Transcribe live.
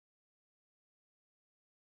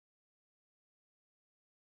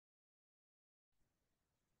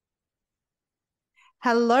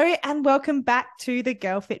Hello and welcome back to the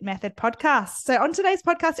Girl Fit Method podcast. So on today's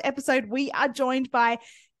podcast episode, we are joined by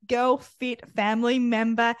Girl Fit family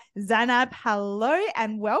member Zainab. Hello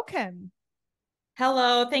and welcome.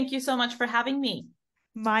 Hello, thank you so much for having me.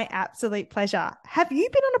 My absolute pleasure. Have you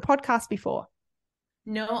been on a podcast before?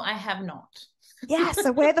 No, I have not. Yeah,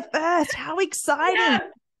 so we're the first. How exciting.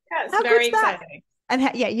 Yes, How very good's that? exciting.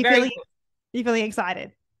 And you're feeling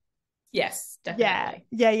excited. Yes, Yeah.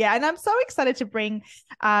 definitely. And I'm so excited to bring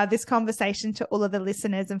this conversation to all of the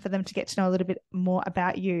listeners and for them to get to know a little bit more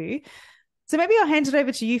about you. So maybe I'll hand it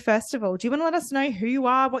over to you first of all. Do you want to let us know who you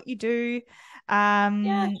are, what you do?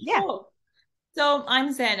 Yeah, Yeah. sure. So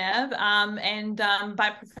I'm Zainab, and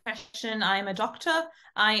by profession, I'm a doctor.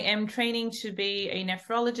 I am training to be a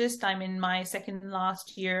nephrologist. I'm in my second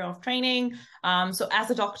last year of training. So as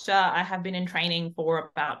a doctor, I have been in training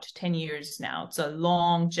for about 10 years now. It's a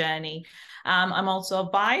long journey. I'm also a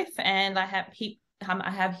wife, and I have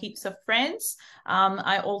heaps of friends.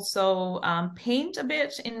 I also paint a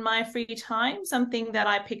bit in my free time, something that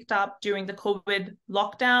I picked up during the COVID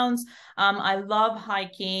lockdowns. I love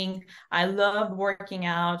hiking. I love working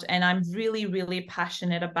out, and I'm really, really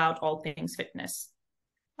passionate about all things fitness.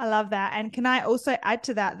 I love that. And can I also add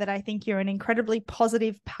to that I think you're an incredibly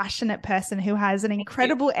positive, passionate person who has an Thank you.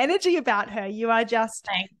 incredible energy about her. You are just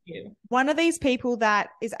Thank you. one of these people that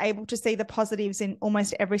is able to see the positives in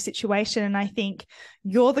almost every situation. And I think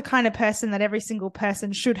you're the kind of person that every single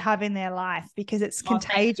person should have in their life because it's Oh, thank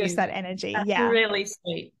contagious, you. that energy. That's Yeah. really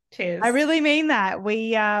sweet. I Cheers. really mean that.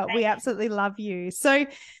 We absolutely love you. So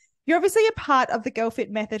you're obviously a part of the Girl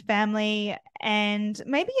Fit Method family, and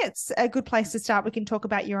maybe it's a good place to start. We can talk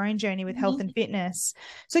about your own journey with health and fitness.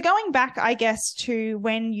 So going back, I guess, to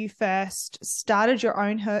when you first started your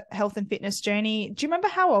own health and fitness journey, do you remember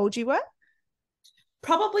how old you were?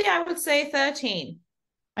 Probably, I would say 13.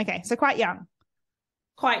 Okay, so quite young.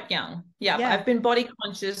 Quite young. Yeah, Yeah. I've been body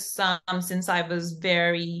conscious since I was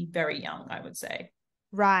very, very young, I would say.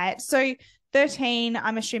 Right. So 13,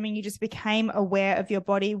 I'm assuming you just became aware of your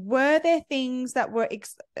body. Were there things that were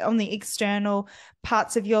on the external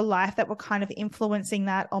parts of your life that were kind of influencing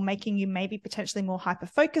that or making you maybe potentially more hyper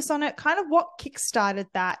focus on it? Kind of what kickstarted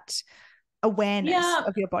that awareness Yeah,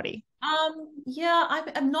 of your body?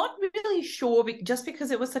 I'm not really sure just because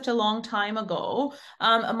it was such a long time ago.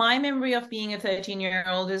 My memory of being a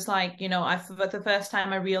 13-year-old is like, for the first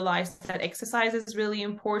time I realized that exercise is really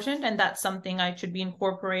important and that's something I should be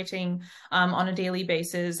incorporating on a daily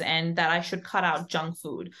basis and that I should cut out junk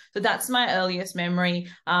food. So that's my earliest memory.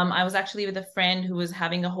 I was actually with a friend who was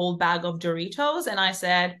having a whole bag of Doritos and I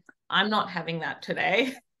said, I'm not having that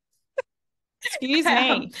today. Excuse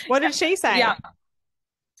me. What did she Yeah,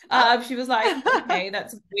 say? she was like, okay,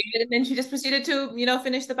 that's weird. And then she just proceeded to,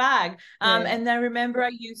 finish the bag. Yeah. And I remember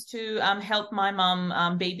I used to help my mom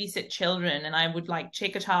babysit children, and I would like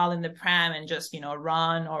take a child in the pram and just,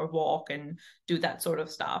 run or walk and do that sort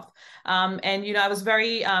of stuff. And I was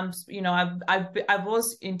very, I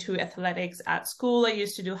was into athletics at school. I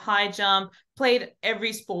used to do high jump, played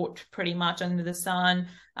every sport pretty much under the sun.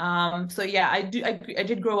 So yeah, I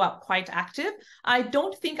did grow up quite active. I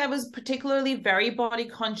don't think I was particularly very body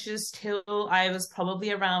conscious till I was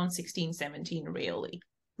probably around 16, 17, really.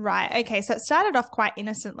 Right. Okay. So it started off quite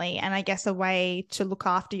innocently, and I guess a way to look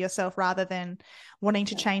after yourself rather than wanting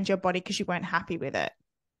to change your body because you weren't happy with it.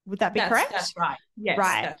 Would that be That's correct? right. Yes,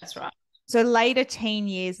 Right. that's right. So later teen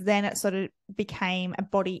years, then it sort of became a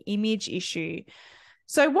body image issue.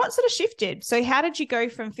 So what sort of shifted? So how did you go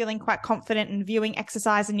from feeling quite confident and viewing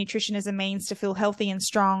exercise and nutrition as a means to feel healthy and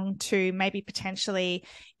strong to maybe potentially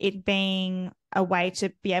it being a way to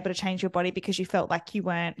be able to change your body because you felt like you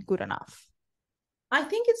weren't good enough? I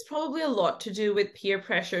think it's probably a lot to do with peer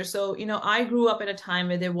pressure. So, I grew up at a time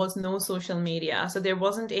where there was no social media. So there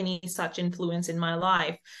wasn't any such influence in my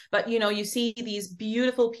life. But, you see these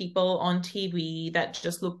beautiful people on TV that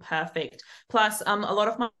just look perfect. Plus, a lot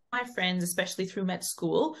of my friends, especially through med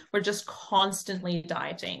school, were just constantly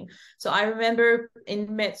dieting. So I remember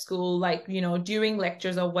in med school, like, during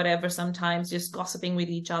lectures or whatever, sometimes just gossiping with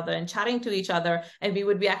each other and chatting to each other. And we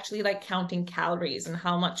would be actually like counting calories and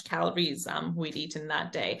how much calories we'd eaten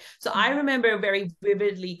that day. So I remember very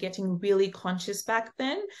vividly getting really conscious back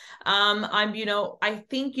then. I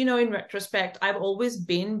think, in retrospect, I've always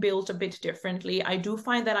been built a bit differently. I do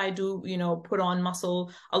find that I do, put on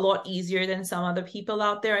muscle a lot easier than some other people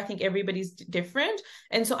out there. I think everybody's different.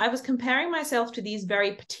 And so I was comparing myself to these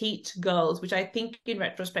very petite girls, which I think in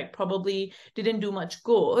retrospect probably didn't do much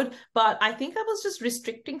good. But I think I was just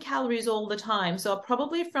restricting calories all the time. So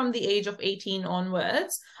probably from the age of 18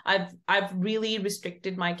 onwards, I've really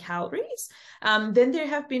restricted my calories. Then there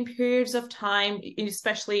have been periods of time,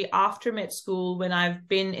 especially after med school, when I've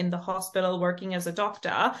been in the hospital working as a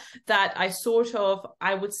doctor, that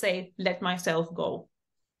I would say, let myself go.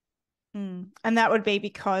 And that would be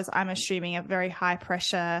because I'm assuming a very high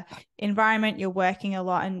pressure environment, you're working a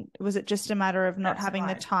lot. And was it just a matter of not having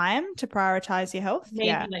the time to prioritize your health?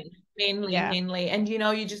 Mainly. And,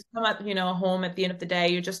 you just come up, home at the end of the day,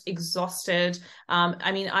 you're just exhausted.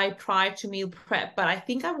 I mean, I tried to meal prep, but I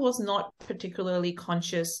think I was not particularly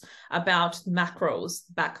conscious about macros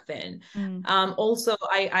back then. Also,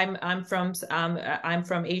 I'm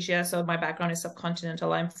from Asia, so my background is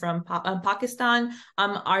subcontinental. I'm from Pakistan.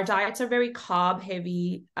 Our diets are very carb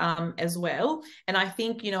heavy as well. And I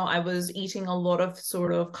think, I was eating a lot of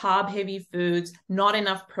sort of carb heavy foods, not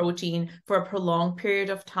enough protein for a prolonged period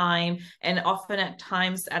of time. And often at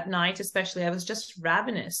times at night, especially, I was just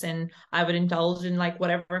ravenous and I would indulge in like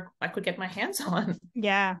whatever I could get my hands on.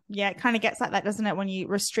 Yeah. It kind of gets like that, doesn't it? When you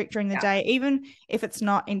restrict during the day, even if it's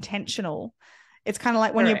not intentional, it's kind of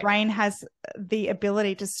like when your brain has the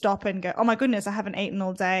ability to stop and go, oh my goodness, I haven't eaten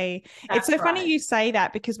all day. It's so funny you say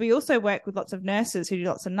that, because we also work with lots of nurses who do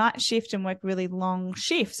lots of night shift and work really long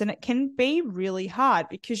shifts. And it can be really hard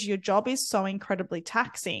because your job is so incredibly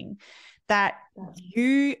taxing that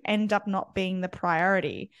you end up not being the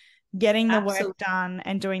priority. Getting the work done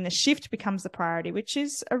and doing the shift becomes the priority, which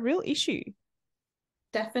is a real issue.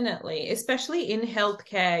 Definitely, especially in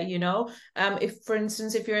healthcare, if, for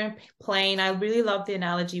instance, if you're in a plane, I really love the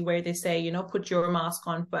analogy where they say, put your mask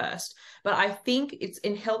on first. But I think it's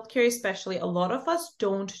in healthcare, especially, a lot of us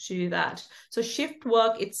don't do that. So shift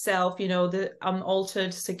work itself, the altered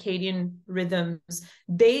circadian rhythms,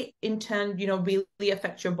 they in turn, really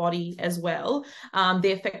affect your body as well.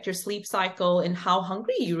 They affect your sleep cycle and how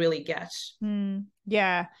hungry you really get.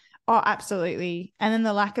 Yeah. Oh, absolutely. And then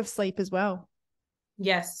the lack of sleep as well.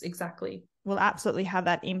 Yes, exactly. Will absolutely have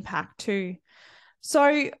that impact too.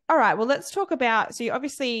 So, all right, well, let's talk about, so you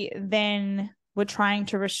obviously then were trying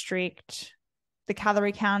to restrict, the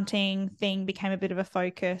calorie counting thing became a bit of a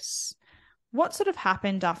focus. What sort of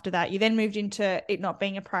happened after that? You then moved into it not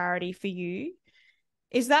being a priority for you.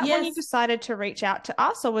 Is that when you decided to reach out to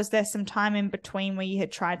us, or was there some time in between where you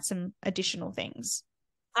had tried some additional things?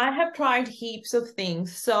 I have tried heaps of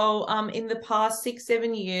things. So in the past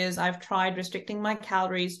 6-7 years, I've tried restricting my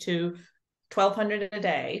calories to 1,200 a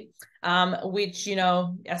day, which,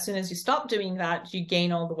 as soon as you stop doing that, you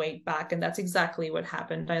gain all the weight back. And that's exactly what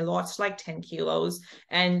happened. I lost like 10 kilos.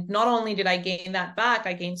 And not only did I gain that back,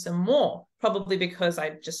 I gained some more, probably because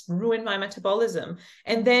I just ruined my metabolism.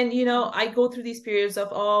 And then, I go through these periods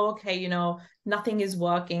of, nothing is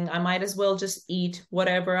working. I might as well just eat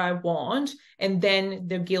whatever I want. And then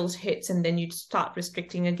the guilt hits and then you start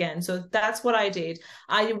restricting again. So that's what I did.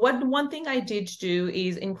 One thing I did do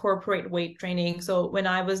is incorporate weight training. So when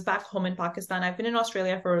I was back home in Pakistan, I've been in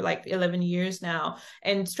Australia for like 11 years now.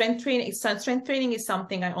 And strength training is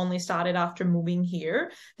something I only started after moving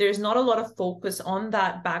here. There's not a lot of focus on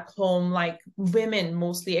that back home. Like women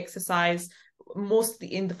mostly exercise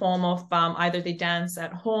mostly in the form of either they dance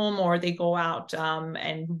at home or they go out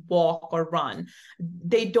and walk or run.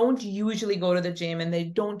 They don't usually go to the gym and they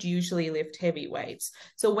don't usually lift heavy weights.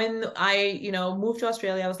 So when I, moved to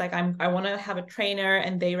Australia, I was like, I want to have a trainer,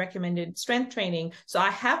 and they recommended strength training. So I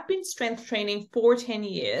have been strength training for 10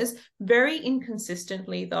 years, very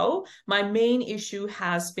inconsistently though. My main issue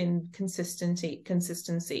has been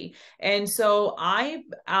consistency. And so I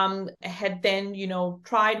had then,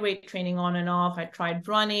 tried weight training on and off. I tried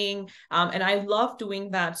running and I love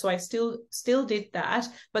doing that. So I still did that.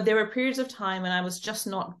 But there were periods of time when I was just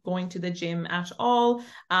not going to the gym at all.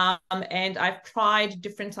 And I've tried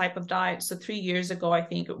different type of diets. So 3 years ago, I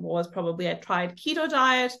think it was probably, I tried keto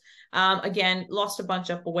diet. Again, lost a bunch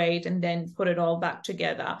of weight and then put it all back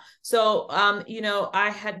together. So, I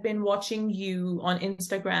had been watching you on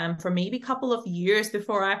Instagram for maybe a couple of years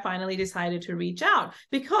before I finally decided to reach out,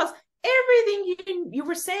 because everything you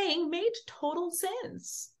were saying made total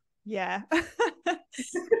sense. Yeah.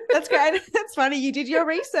 That's great. That's funny. You did your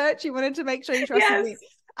research. You wanted to make sure you trusted me.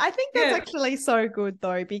 I think that's actually so good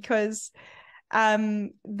though, because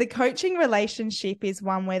The coaching relationship is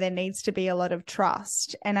one where there needs to be a lot of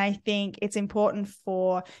trust. And I think it's important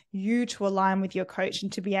for you to align with your coach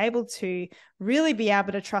and to be able to really be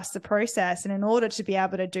able to trust the process. And in order to be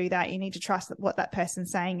able to do that, you need to trust that what that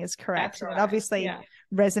person's saying is correct. Right. It obviously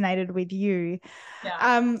resonated with you.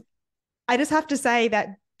 Yeah. I just have to say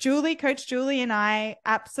that Coach Julie and I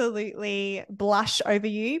absolutely blush over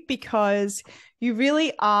you, because you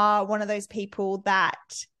really are one of those people that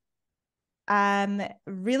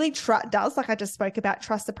really does, like I just spoke about,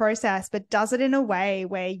 trust the process, but does it in a way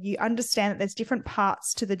where you understand that there's different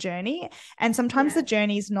parts to the journey. And sometimes the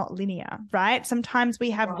journey is not linear, right? Sometimes we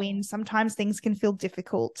have wins, sometimes things can feel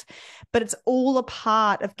difficult, but it's all a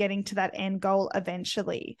part of getting to that end goal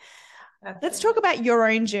eventually. Absolutely. Let's talk about your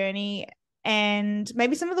own journey and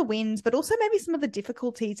maybe some of the wins, but also maybe some of the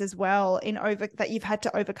difficulties as well that you've had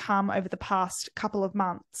to overcome over the past couple of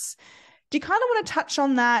months. Do you kind of want to touch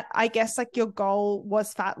on that? I guess like your goal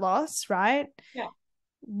was fat loss, right? Yeah.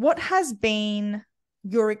 What has been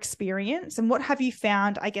your experience and what have you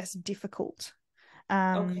found, I guess, difficult?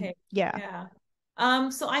 Okay. Yeah.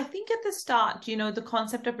 So I think at the start, the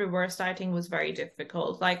concept of reverse dieting was very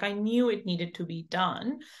difficult. Like I knew it needed to be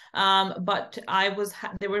done. But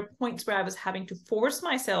there were points where I was having to force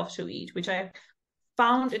myself to eat, which I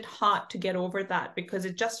found it hard to get over that because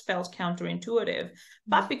it just felt counterintuitive.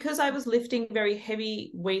 But because I was lifting very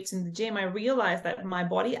heavy weights in the gym, I realized that my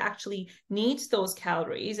body actually needs those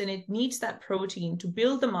calories and it needs that protein to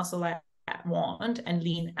build the muscle I want and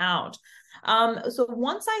lean out. So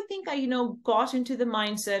once I think I, got into the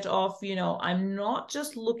mindset of, I'm not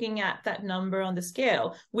just looking at that number on the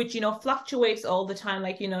scale, which, fluctuates all the time.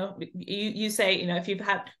 Like, you say, if you've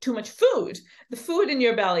had too much food, the food in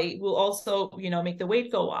your belly will also, make the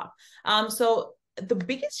weight go up. So the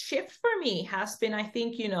biggest shift for me has been, I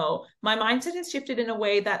think, my mindset has shifted in a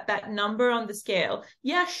way that that number on the scale,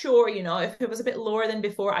 yeah, sure, if it was a bit lower than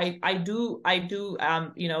before, I do,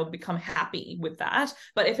 become happy with that.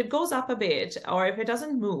 But if it goes up a bit or if it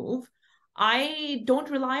doesn't move, I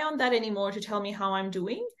don't rely on that anymore to tell me how I'm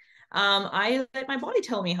doing. I let my body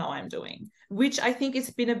tell me how I'm doing, which I think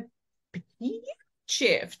it's been a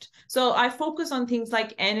shift. So I focus on things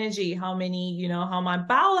like energy, how my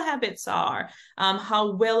bowel habits are,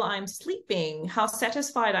 how well I'm sleeping, how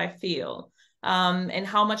satisfied I feel, and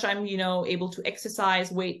how much I'm, able to exercise,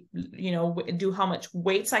 weight, do how much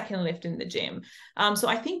weights I can lift in the gym. So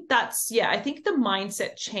I think I think the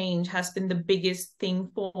mindset change has been the biggest thing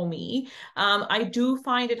for me. I do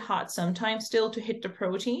find it hard sometimes still to hit the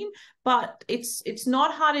protein, but it's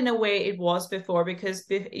not hard in a way it was before because,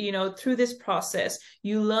 through this process,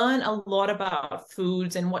 you learn a lot about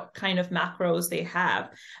foods and what kind of macros they have.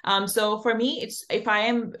 So for me, it's if I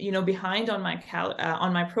am, behind on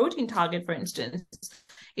my protein target, for instance,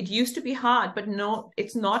 it used to be hard, but no,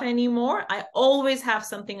 it's not anymore. I always have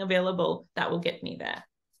something available that will get me there.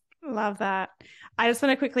 Love that. I just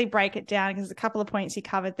want to quickly break it down because there's a couple of points you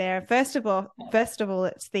covered there. First of all,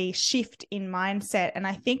 it's the shift in mindset. And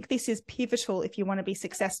I think this is pivotal if you want to be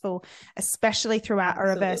successful, especially throughout a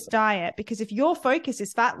reverse diet, because if your focus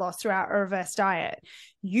is fat loss throughout a reverse diet,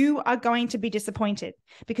 you are going to be disappointed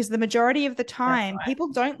because the majority of the time people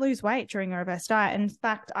don't lose weight during a reverse diet. In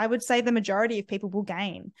fact, I would say the majority of people will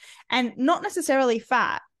gain, and not necessarily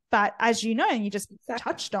fat, but as you know, and you just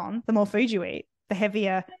touched on, the more food you eat, the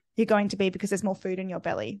heavier you're going to be because there's more food in your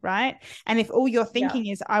belly, right? And if all you're thinking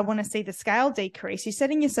is, I want to see the scale decrease, you're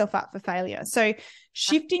setting yourself up for failure. So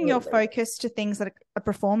shifting your focus to things that are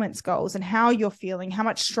performance goals and how you're feeling, how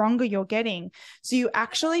much stronger you're getting. So you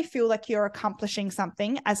actually feel like you're accomplishing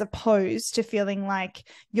something as opposed to feeling like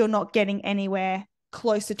you're not getting anywhere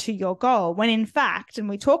closer to your goal, when in fact, and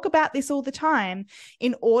we talk about this all the time,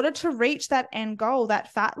 in order to reach that end goal,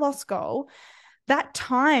 that fat loss goal, that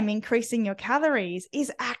time increasing your calories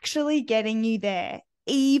is actually getting you there,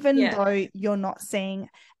 even though you're not seeing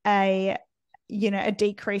a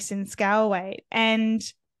decrease in scale weight. And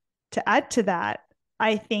to add to that,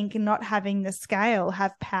 I think not having the scale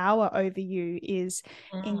have power over you is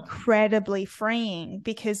incredibly freeing,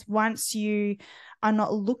 because once you are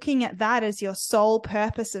not looking at that as your sole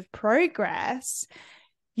purpose of progress,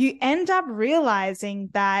 you end up realizing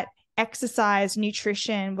that exercise,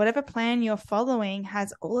 nutrition, whatever plan you're following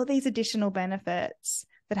has all of these additional benefits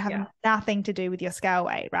that have nothing to do with your scale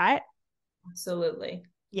weight, right? Absolutely.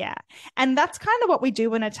 Yeah. And that's kind of what we do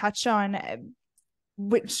want to touch on,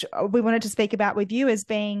 which we wanted to speak about with you as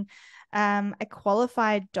being a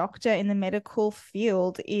qualified doctor in the medical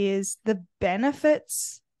field, is the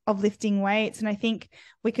benefits of lifting weights. And I think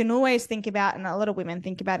we can always think about, and a lot of women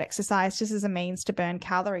think about exercise just as a means to burn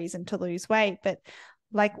calories and to lose weight, but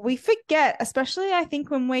Like we forget, especially I think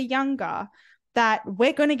when we're younger, that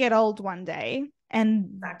we're going to get old one day. And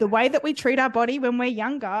the Exactly. way that we treat our body when we're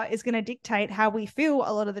younger is going to dictate how we feel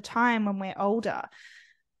a lot of the time when we're older.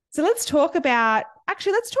 So let's talk about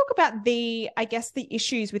I guess, the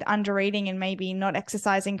issues with undereating and maybe not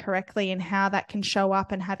exercising correctly and how that can show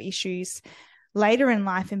up and have issues later in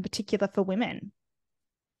life, in particular for women.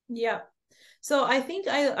 Yeah. So I think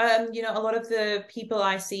a lot of the people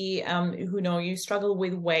I see who know you struggle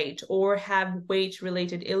with weight or have weight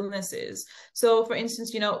related illnesses. So for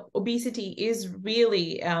instance, obesity is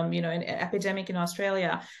really, an epidemic in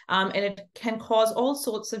Australia, and it can cause all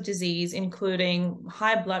sorts of disease, including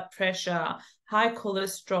high blood pressure, high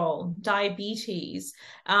cholesterol, diabetes.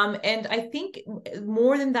 And I think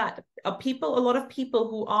more than that, a lot of people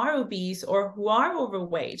who are obese or who are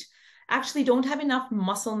overweight actually don't have enough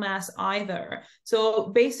muscle mass either. So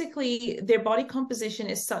basically their body composition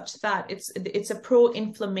is such that it's a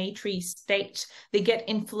pro-inflammatory state. They get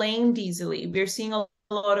inflamed easily. We're seeing a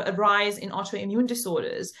lot of a rise in autoimmune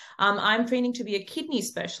disorders. I'm training to be a kidney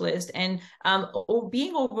specialist, and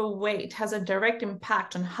being overweight has a direct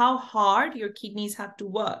impact on how hard your kidneys have to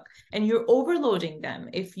work, and you're overloading them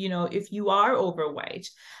if you are overweight.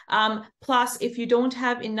 Plus, if you don't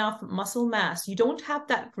have enough muscle mass, you don't have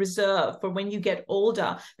that reserve for when you get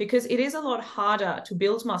older, because it is a lot harder to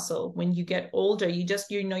build muscle when you get older.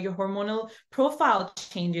 Your hormonal profile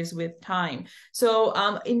changes with time. So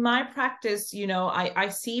in my practice, I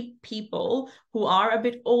see people who are a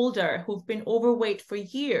bit older, who've been overweight for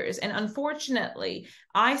years. And unfortunately,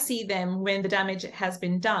 I see them when the damage has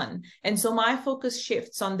been done. And so my focus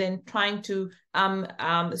shifts on then trying to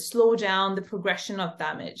slow down the progression of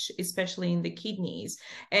damage, especially in the kidneys.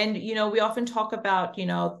 And, we often talk about,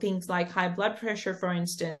 things like high blood pressure, for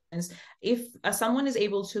instance. If someone is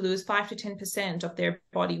able to lose 5 to 10% of their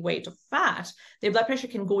body weight of fat, their blood pressure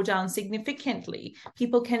can go down significantly.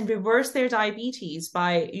 People can reverse their diabetes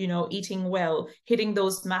by, eating well, hitting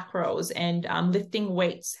those macros, and lifting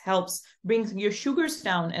weights helps bring your sugars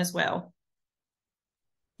down as well.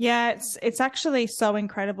 Yeah, it's actually so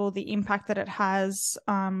incredible the impact that it has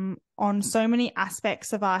on so many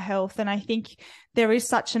aspects of our health. And I think there is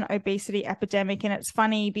such an obesity epidemic. And it's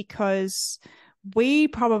funny because we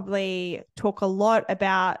probably talk a lot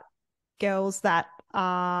about girls that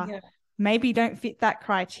Yeah. maybe don't fit that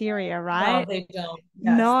criteria, No, right? they don't.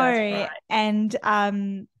 Yes, that's No. right.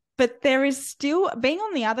 And but there is still being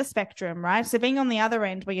on the other spectrum, right? So being on the other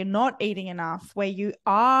end where you're not eating enough, where you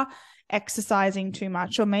are exercising too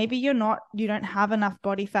much, or maybe you don't have enough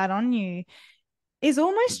body fat on you, is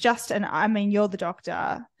almost just I mean, you're the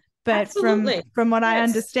doctor, but Absolutely. from what I Yes.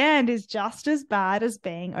 understand is just as bad as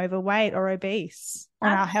being overweight or obese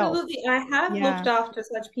on our health. Absolutely. I have Yeah. looked after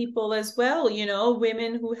such people as well,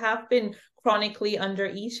 women who have been chronically under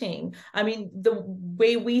eating. I mean, the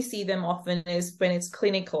way we see them often is when it's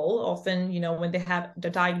clinical, often, when they have the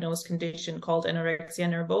diagnosed condition called anorexia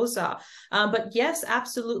nervosa. But yes,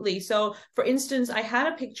 absolutely. So, for instance, I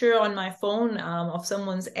had a picture on my phone of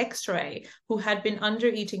someone's x-ray who had been under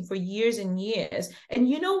eating for years and years. And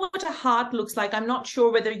you know what a heart looks like? I'm not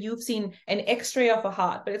sure whether you've seen an x-ray of a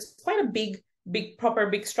heart, but it's quite a big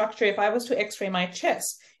structure. If I was to x-ray my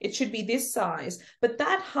chest, it should be this size, but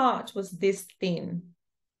that heart was this thin.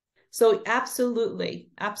 So absolutely,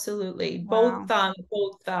 Wow.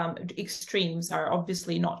 both extremes are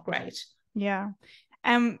obviously not great. Yeah.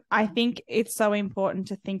 And I think it's so important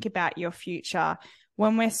to think about your future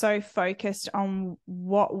when we're so focused on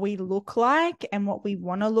what we look like and what we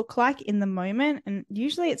want to look like in the moment. And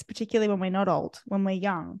usually it's particularly when we're not old, when we're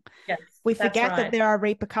young, Yes, we that's forget that right. there are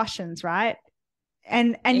repercussions, right? And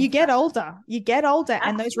Exactly. you get older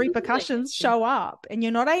and those Absolutely. repercussions show up and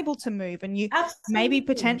you're not able to move and you maybe Absolutely.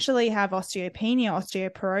 potentially have osteopenia,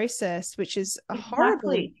 osteoporosis, which is a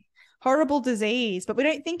Exactly. horrible disease, but we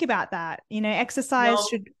don't think about that. Exercise No.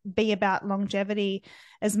 should be about longevity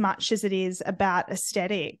as much as it is about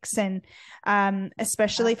aesthetics. And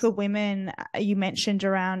especially for Absolutely. women, you mentioned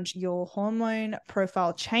around your hormone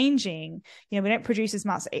profile changing. We don't produce as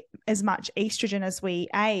much estrogen as we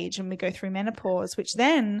age and we go through menopause, which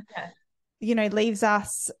then Yeah. leaves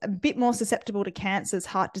us a bit more susceptible to cancers,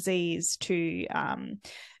 heart disease, to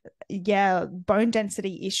bone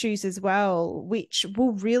density issues as well, which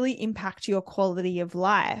will really impact your quality of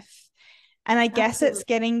life. And I guess it's Absolutely.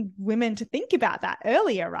 getting women to think about that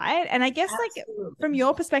earlier, right? And I guess, like, from Absolutely.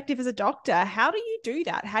 your perspective as a doctor, how do you do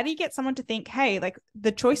that? How do you get someone to think, hey, like,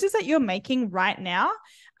 the choices that you're making right now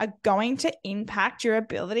are going to impact your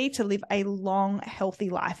ability to live a long, healthy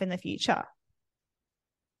life in the future?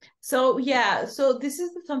 So yeah, so this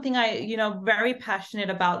is something I, very passionate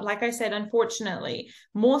about. Like I said, unfortunately,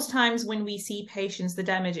 most times when we see patients, the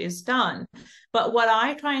damage is done. But what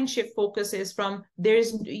I try and shift focus is from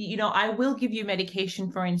I will give you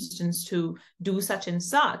medication, for instance, to do such and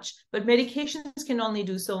such, but medications can only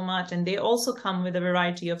do so much, and they also come with a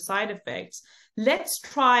variety of side effects. Let's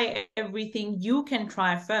try everything you can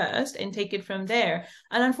try first and take it from there.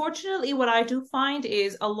 And unfortunately, what I do find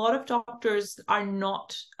is a lot of doctors are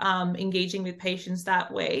not engaging with patients that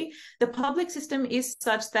way. The public system is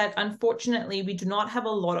such that, unfortunately, we do not have a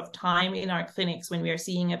lot of time in our clinics when we are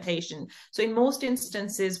seeing a patient. So in most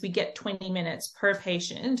instances, we get 20 minutes per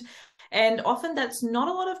patient. And often that's not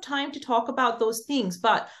a lot of time to talk about those things.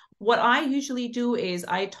 But what I usually do is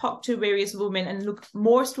I talk to various women, and look,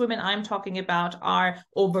 most women I'm talking about are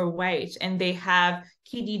overweight and they have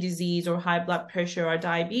kidney disease or high blood pressure or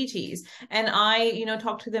diabetes. And I,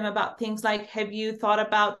 talk to them about things like, have you thought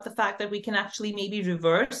about the fact that we can actually maybe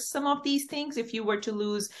reverse some of these things if you were to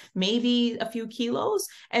lose maybe a few kilos?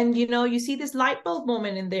 And, you see this light bulb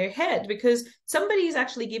moment in their head because somebody is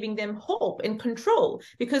actually giving them hope and control,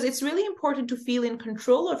 because it's really important to feel in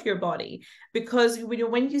control of your body. Because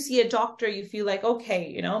when you see a doctor, you feel like,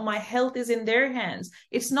 okay, my health is in their hands.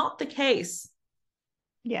 It's not the case.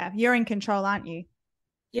 Yeah, you're in control, aren't you?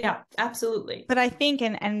 Yeah, absolutely. But I think,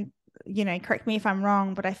 and correct me if I'm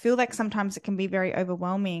wrong, but I feel like sometimes it can be very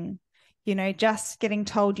overwhelming, just getting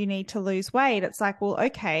told you need to lose weight. It's like, well,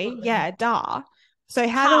 okay, yeah, duh. So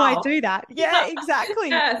how do I do that? Yeah, exactly.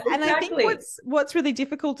 Yes, And I think exactly. what's really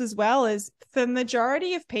difficult as well is, for the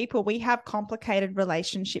majority of people, we have complicated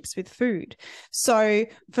relationships with food. So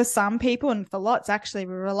for some people, and for lots actually,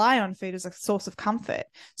 we rely on food as a source of comfort.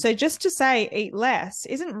 So just to say eat less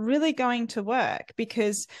isn't really going to work,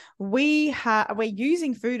 because we're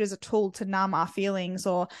using food as a tool to numb our feelings,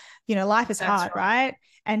 or life is That's hard, right. right?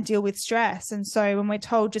 And deal with stress. And so when we're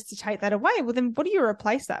told just to take that away, well, then what do you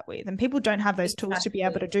replace that with? And people don't have those tools to be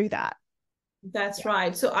able to Exactly. do that. That's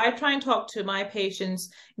right. So I try and talk to my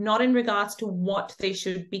patients not in regards to what they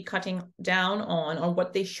should be cutting down on or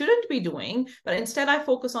what they shouldn't be doing, but instead I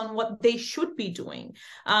focus on what they should be doing.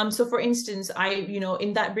 So for instance,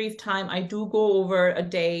 in that brief time, I do go over a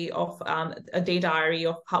day diary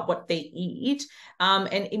of what they eat,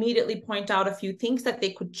 and immediately point out a few things that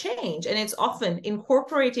they could change. And it's often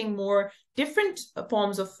incorporating more different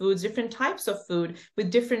forms of foods, different types of food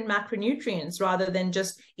with different macronutrients, rather than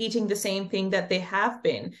just eating the same thing that they have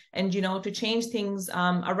been. And, to change things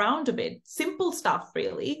around a bit. Simple stuff,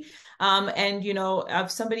 really. And,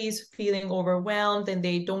 if somebody's feeling overwhelmed and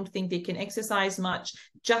they don't think they can exercise much,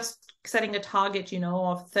 just setting a target,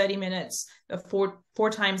 of 30 minutes, four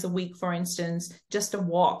times a week, for instance, just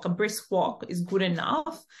a brisk walk is good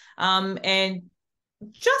enough. And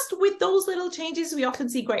just with those little changes, we often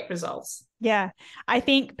see great results. Yeah. I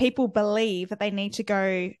think people believe that they need to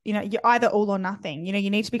go, you're either all or nothing. You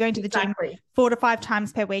need to be going to the gym Exactly. 4 to 5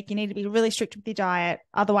 times per week. You need to be really strict with your diet.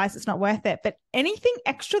 Otherwise, it's not worth it. But anything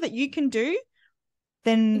extra that you can do,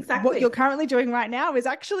 then what Exactly. you're currently doing right now is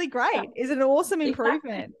actually Yeah, great. Is it an awesome exactly.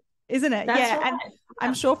 improvement? Isn't it? That's Yeah. right. And I'm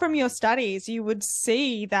Yeah. sure from your studies, you would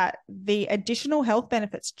see that the additional health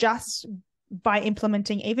benefits just by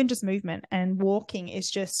implementing even just movement and walking is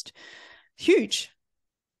just huge.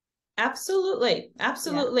 Absolutely. Yeah.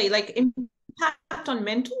 Absolutely. Like impact on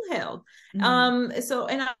mental health. Mm. So,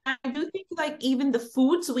 and I do think like even the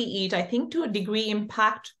foods we eat, I think to a degree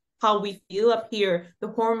impact how we feel up here, the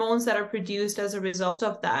hormones that are produced as a result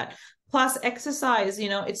of that. Plus exercise,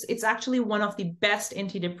 it's actually one of the best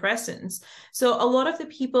antidepressants. So a lot of the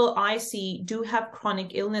people I see do have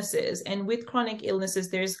chronic illnesses, and with chronic illnesses,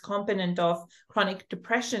 there's a component of chronic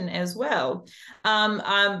depression as well.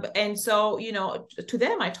 And so, to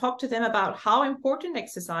them, I talk to them about how important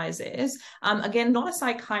exercise is. Again, not a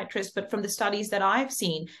psychiatrist, but from the studies that I've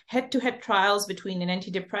seen, head-to-head trials between an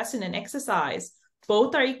antidepressant and exercise,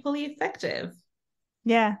 both are equally effective.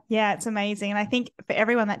 Yeah, yeah, it's amazing. And I think for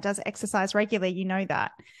everyone that does exercise regularly,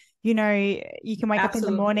 that. You can wake up in the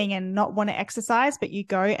Absolutely. morning and not want to exercise, but you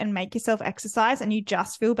go and make yourself exercise and you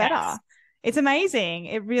just feel better. Yes. It's amazing.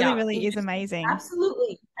 It really, Yeah, really it is just amazing.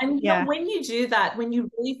 absolutely. And Yeah, when you do that, when you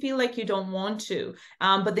really feel like you don't want to,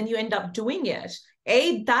 but then you end up doing it,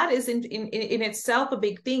 that is in itself a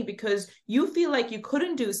big thing, because you feel like you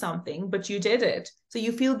couldn't do something, but you did it. So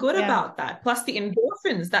you feel good yeah, about that. Plus the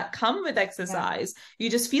endorphins that come with yeah. exercise, you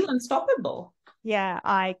just feel unstoppable. Yeah,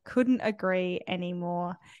 I couldn't agree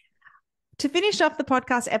anymore. To finish off the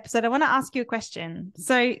podcast episode, I want to ask you a question.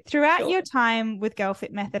 So, throughout Sure. your time with Girl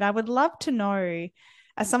Fit Method, I would love to know,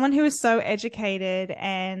 as someone who is so educated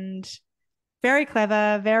and very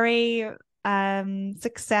clever, very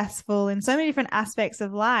successful in so many different aspects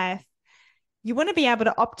of life, you want to be able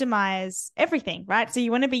to optimize everything, right? So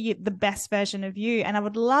you want to be the best version of you. And I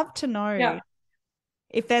would love to know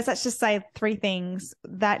if there's, let's just say, 3 things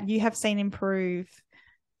that you have seen improve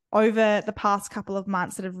over the past couple of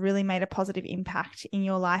months that have really made a positive impact in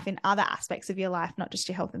your life, in other aspects of your life, not just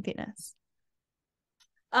your health and fitness.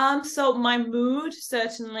 So my mood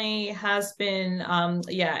certainly has been,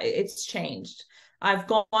 it's changed. I've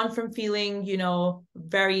gone from feeling,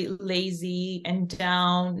 very lazy and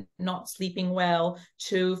down, not sleeping well,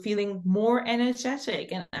 to feeling more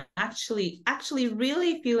energetic and actually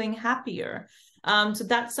really feeling happier. So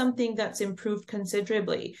that's something that's improved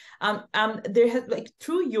considerably. There has, like,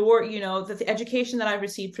 through your, the education that I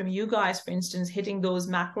received from you guys, for instance, hitting those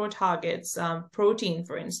macro targets, protein,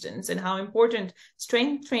 for instance, and how important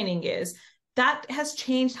strength training is. That has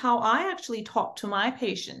changed how I actually talk to my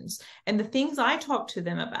patients and the things I talk to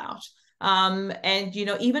them about. And,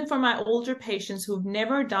 even for my older patients who've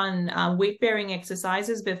never done weight-bearing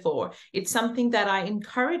exercises before, it's something that I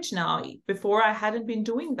encourage now. Before, I hadn't been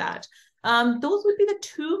doing that. Those would be the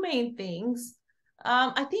 2 main things.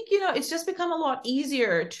 I think, it's just become a lot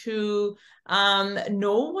easier to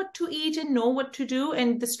know what to eat and know what to do.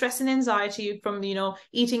 And the stress and anxiety from,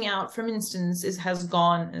 eating out, for instance, has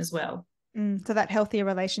gone as well. So that healthier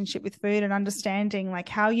relationship with food and understanding like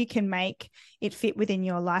how you can make it fit within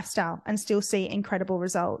your lifestyle and still see incredible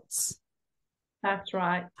results. That's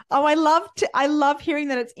right. Oh, I love hearing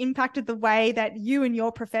that it's impacted the way that you and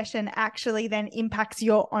your profession actually then impacts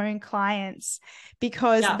your own clients,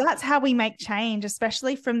 because that's how we make change,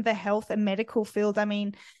 especially from the health and medical field. I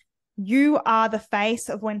mean, you are the face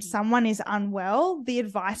of when someone is unwell, the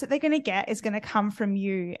advice that they're going to get is going to come from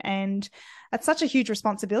you. And that's such a huge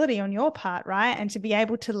responsibility on your part, right? And to be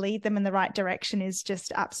able to lead them in the right direction is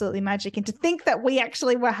just absolutely magic. And to think that we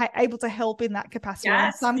actually were able to help in that capacity, or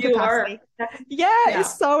in some capacity.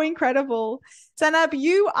 It's so incredible. Zainab,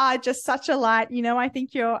 you are just such a light. I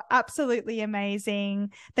think you're absolutely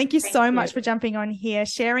amazing. Thank you so much for jumping on here,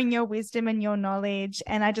 sharing your wisdom and your knowledge.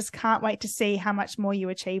 And I just can't wait to see how much more you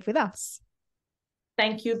achieve with us.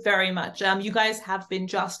 Thank you very much. You guys have been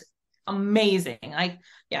just amazing.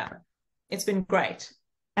 It's been great.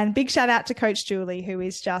 And big shout out to Coach Julie, who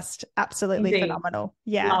is just absolutely phenomenal.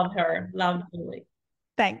 Yeah. Love her. Love Julie.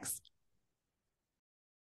 Thanks.